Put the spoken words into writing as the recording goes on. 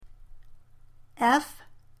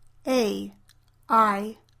F-A-I-L.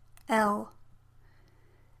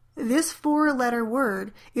 This four-letter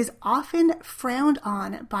word is often frowned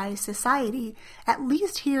on by society, at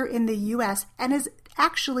least here in the U.S., and is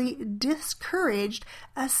actually discouraged,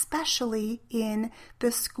 especially in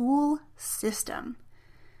the school system.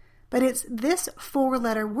 But it's this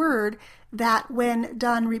four-letter word that, when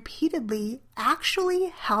done repeatedly, actually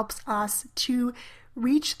helps us to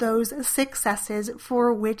reach those successes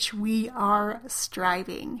for which we are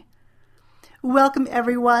striving. Welcome,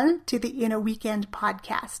 everyone, to the In a Weekend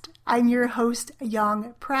podcast. I'm your host,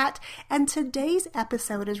 Young Pratt, and today's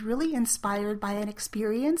episode is really inspired by an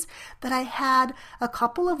experience that I had a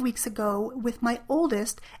couple of weeks ago with my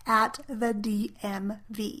oldest at the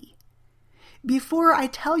DMV. Before I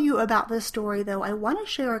tell you about this story, though, I want to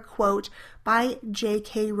share a quote by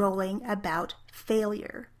J.K. Rowling about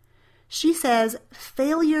failure. She says,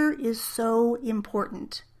 "Failure is so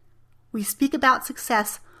important. We speak about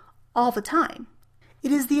success all the time.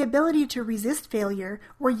 It is the ability to resist failure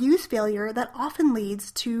or use failure that often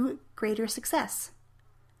leads to greater success.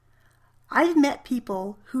 I've met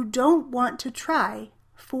people who don't want to try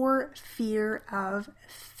for fear of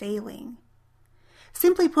failing.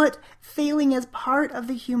 Simply put, failing is part of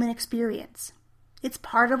the human experience. It's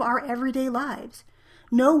part of our everyday lives.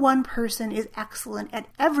 No one person is excellent at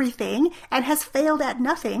everything and has failed at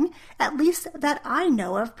nothing, at least that I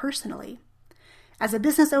know of personally. As a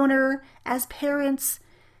business owner, as parents,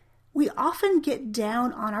 we often get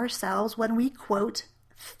down on ourselves when we, quote,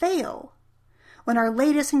 fail. When our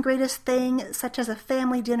latest and greatest thing, such as a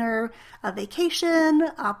family dinner, a vacation,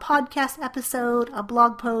 a podcast episode, a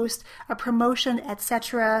blog post, a promotion,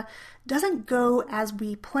 etc., doesn't go as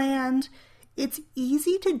we planned, it's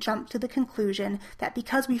easy to jump to the conclusion that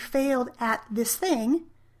because we failed at this thing,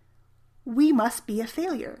 we must be a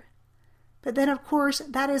failure. But then, of course,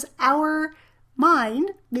 that is our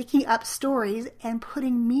mind making up stories and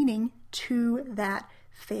putting meaning to that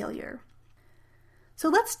failure. So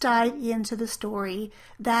let's dive into the story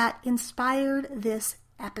that inspired this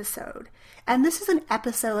episode. And this is an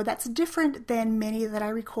episode that's different than many that I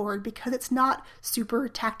record because it's not super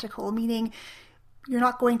tactical, meaning you're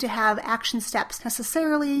not going to have action steps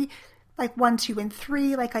necessarily like 1, 2, and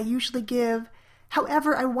 3 like I usually give.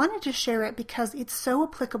 However, I wanted to share it because it's so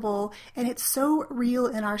applicable and it's so real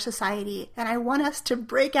in our society, and I want us to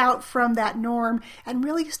break out from that norm and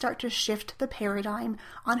really start to shift the paradigm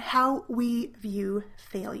on how we view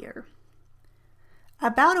failure.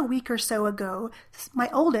 About a week or so ago, my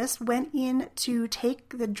oldest went in to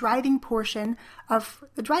take the driving portion of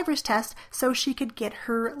the driver's test so she could get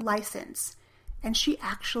her license, and she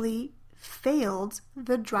actually failed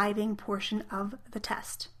the driving portion of the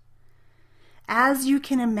test. As you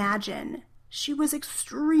can imagine, she was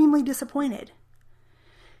extremely disappointed.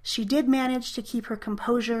 She did manage to keep her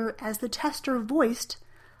composure as the tester voiced,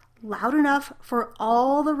 loud enough for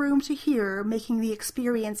all the room to hear, making the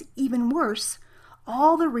experience even worse,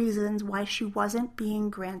 all the reasons why she wasn't being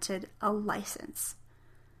granted a license.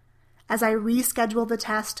 As I rescheduled the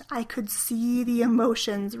test, I could see the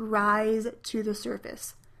emotions rise to the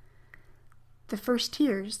surface. The first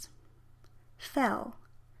tears fell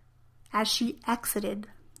as she exited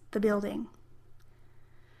the building.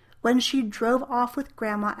 When she drove off with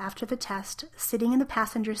Grandma after the test, sitting in the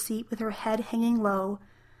passenger seat with her head hanging low,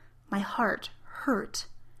 my heart hurt.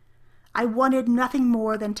 I wanted nothing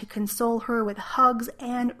more than to console her with hugs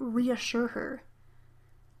and reassure her.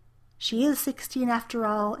 She is 16 after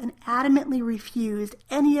all, and adamantly refused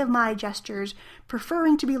any of my gestures,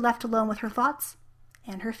 preferring to be left alone with her thoughts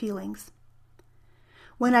and her feelings.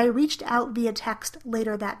 When I reached out via text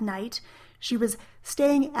later that night, she was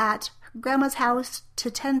staying at Grandma's house to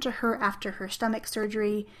tend to her after her stomach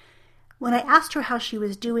surgery. When I asked her how she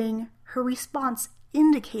was doing, her response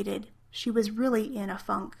indicated she was really in a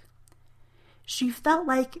funk. She felt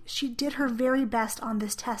like she did her very best on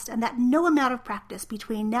this test and that no amount of practice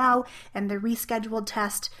between now and the rescheduled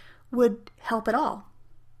test would help at all.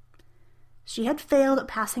 She had failed at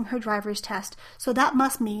passing her driver's test, so that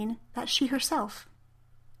must mean that she herself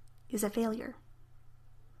is a failure.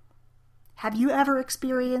 Have you ever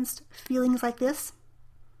experienced feelings like this?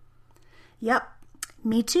 Yep,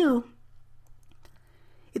 me too.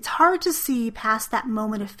 It's hard to see past that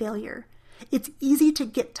moment of failure. It's easy to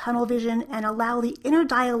get tunnel vision and allow the inner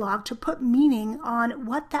dialogue to put meaning on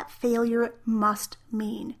what that failure must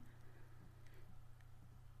mean.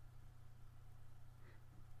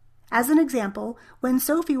 As an example, when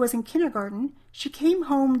Sophie was in kindergarten, she came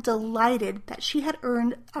home delighted that she had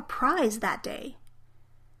earned a prize that day.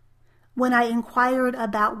 When I inquired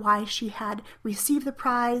about why she had received the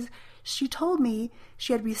prize, she told me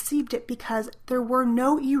she had received it because there were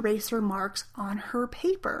no eraser marks on her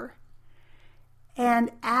paper.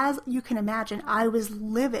 And as you can imagine, I was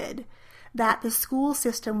livid that the school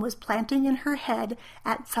system was planting in her head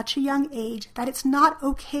at such a young age that it's not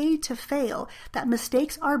okay to fail, that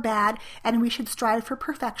mistakes are bad and we should strive for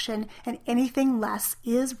perfection, and anything less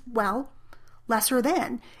is, well, lesser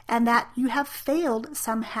than, and that you have failed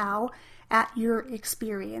somehow at your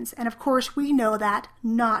experience. And of course, we know that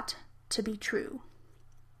not to be true.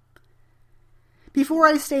 Before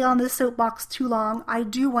I stay on this soapbox too long, I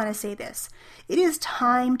do want to say this. It is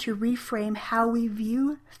time to reframe how we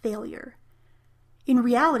view failure. In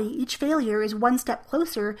reality, each failure is one step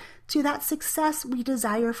closer to that success we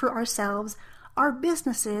desire for ourselves, our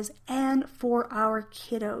businesses, and for our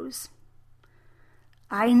kiddos.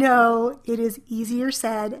 I know it is easier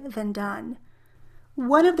said than done.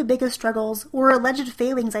 One of the biggest struggles or alleged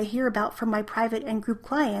failings I hear about from my private and group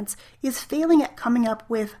clients is failing at coming up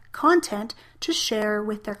with content to share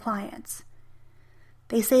with their clients.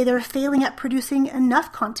 They say they're failing at producing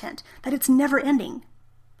enough content, that it's never ending.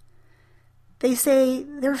 They say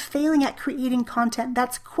they're failing at creating content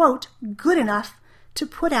that's, quote, good enough to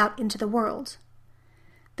put out into the world.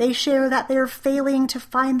 They share that they're failing to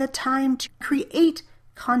find the time to create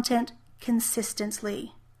content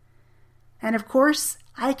consistently. And of course,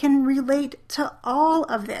 I can relate to all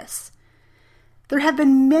of this. There have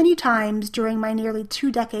been many times during my nearly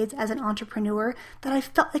 2 decades as an entrepreneur that I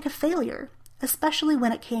felt like a failure, especially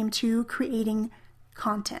when it came to creating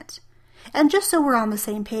content. And just so we're on the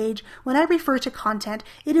same page, when I refer to content,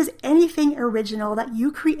 it is anything original that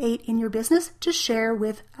you create in your business to share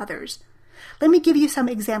with others. Let me give you some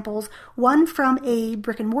examples, one from a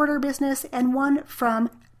brick and mortar business and one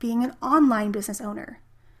from being an online business owner.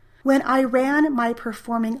 When I ran my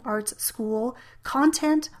performing arts school,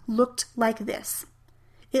 content looked like this.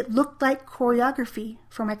 It looked like choreography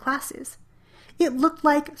for my classes. It looked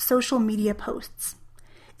like social media posts.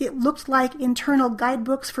 It looked like internal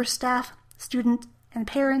guidebooks for staff, students, and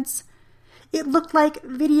parents. It looked like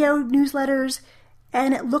video newsletters,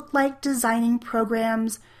 and it looked like designing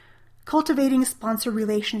programs, cultivating sponsor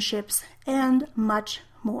relationships, and much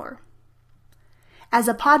more. As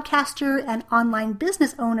a podcaster and online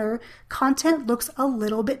business owner, content looks a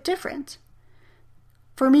little bit different.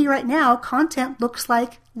 For me right now, content looks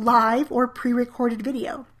like live or pre-recorded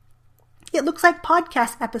video. It looks like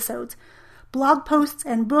podcast episodes, blog posts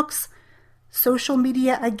and books, social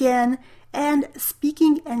media again, and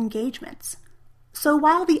speaking engagements. So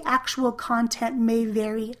while the actual content may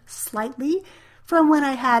vary slightly from when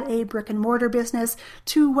I had a brick and mortar business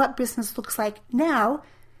to what business looks like now,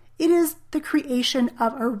 it is the creation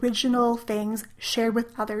of original things shared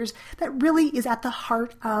with others that really is at the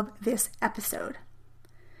heart of this episode.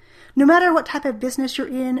 No matter what type of business you're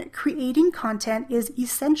in, creating content is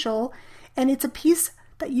essential, and it's a piece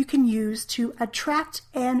that you can use to attract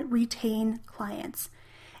and retain clients.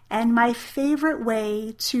 And my favorite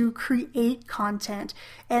way to create content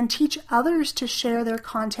and teach others to share their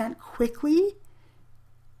content quickly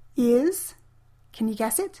is, can you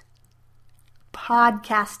guess it?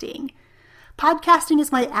 Podcasting. Podcasting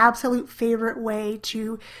is my absolute favorite way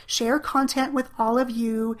to share content with all of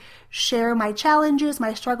you, share my challenges,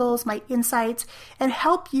 my struggles, my insights, and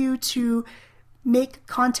help you to make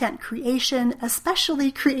content creation,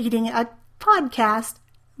 especially creating a podcast,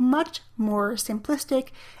 much more simplistic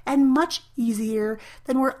and much easier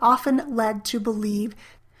than we're often led to believe.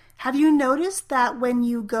 Have you noticed that when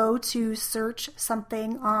you go to search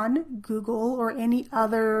something on Google or any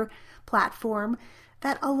other platform,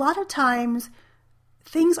 that a lot of times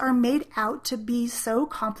things are made out to be so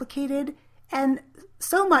complicated, and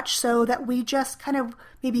so much so that we just kind of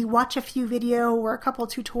maybe watch a few video or a couple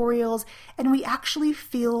tutorials and we actually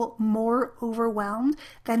feel more overwhelmed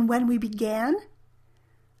than when we began?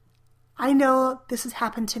 I know this has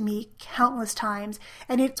happened to me countless times,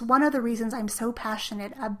 and it's one of the reasons I'm so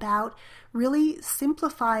passionate about really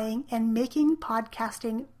simplifying and making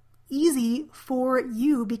podcasting easy for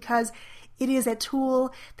you, because it is a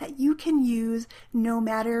tool that you can use no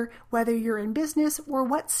matter whether you're in business or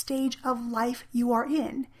what stage of life you are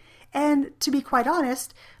in. And to be quite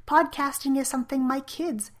honest, podcasting is something my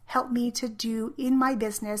kids help me to do in my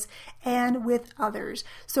business and with others.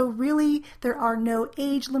 So really, there are no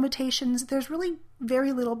age limitations. There's really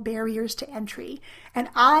very little barriers to entry. And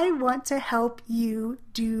I want to help you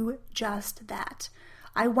do just that.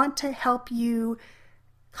 I want to help you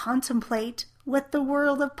contemplate what the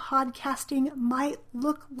world of podcasting might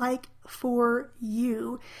look like for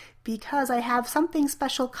you, because I have something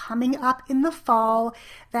special coming up in the fall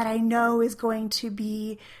that I know is going to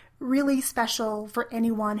be really special for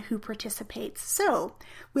anyone who participates. So,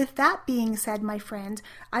 with that being said, my friends,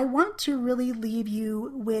 I want to really leave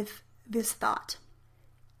you with this thought.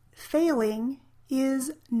 Failing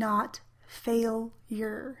is not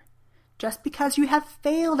failure. Just because you have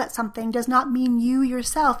failed at something does not mean you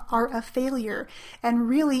yourself are a failure. And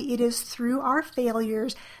really, it is through our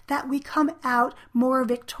failures that we come out more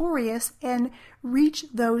victorious and reach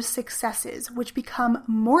those successes, which become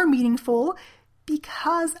more meaningful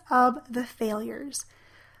because of the failures.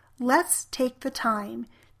 Let's take the time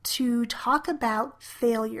to talk about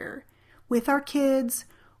failure with our kids,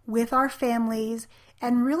 with our families,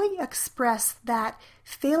 and really express that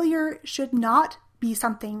failure should not be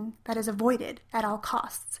something that is avoided at all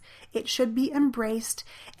costs. It should be embraced.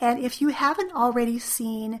 And if you haven't already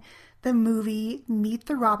seen the movie Meet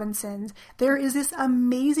the Robinsons, there is this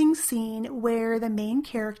amazing scene where the main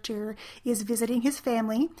character is visiting his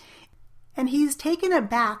family, and he's taken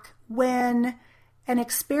aback when an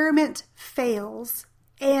experiment fails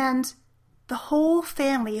and the whole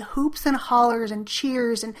family hoops and hollers and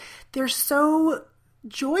cheers, and they're so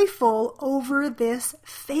joyful over this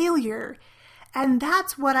failure. And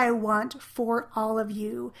that's what I want for all of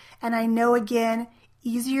you. And I know, again,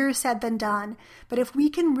 easier said than done, but if we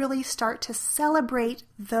can really start to celebrate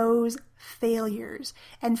those failures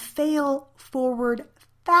and fail forward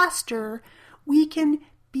faster, we can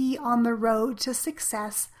be on the road to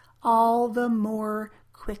success all the more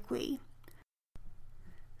quickly.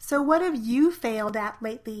 So what have you failed at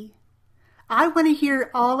lately? I want to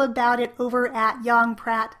hear all about it over at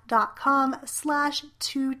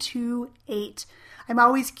yongpratt.com/228. I'm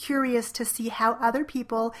always curious to see how other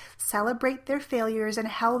people celebrate their failures and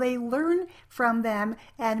how they learn from them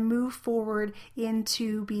and move forward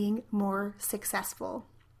into being more successful.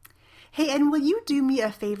 Hey, and will you do me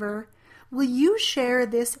a favor? Will you share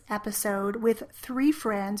this episode with 3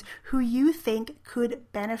 friends who you think could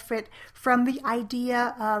benefit from the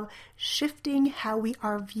idea of shifting how we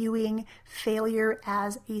are viewing failure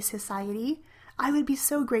as a society? I would be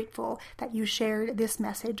so grateful that you shared this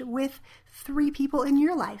message with 3 people in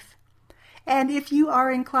your life. And if you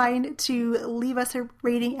are inclined to leave us a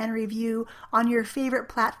rating and review on your favorite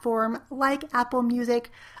platform like Apple Music,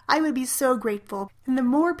 I would be so grateful. And the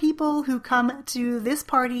more people who come to this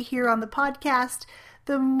party here on the podcast,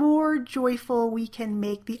 the more joyful we can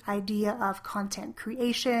make the idea of content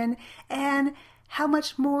creation and how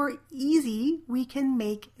much more easy we can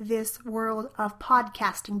make this world of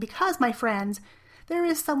podcasting. Because, my friends, there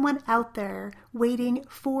is someone out there waiting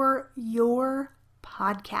for your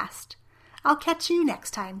podcast. I'll catch you next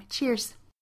time. Cheers.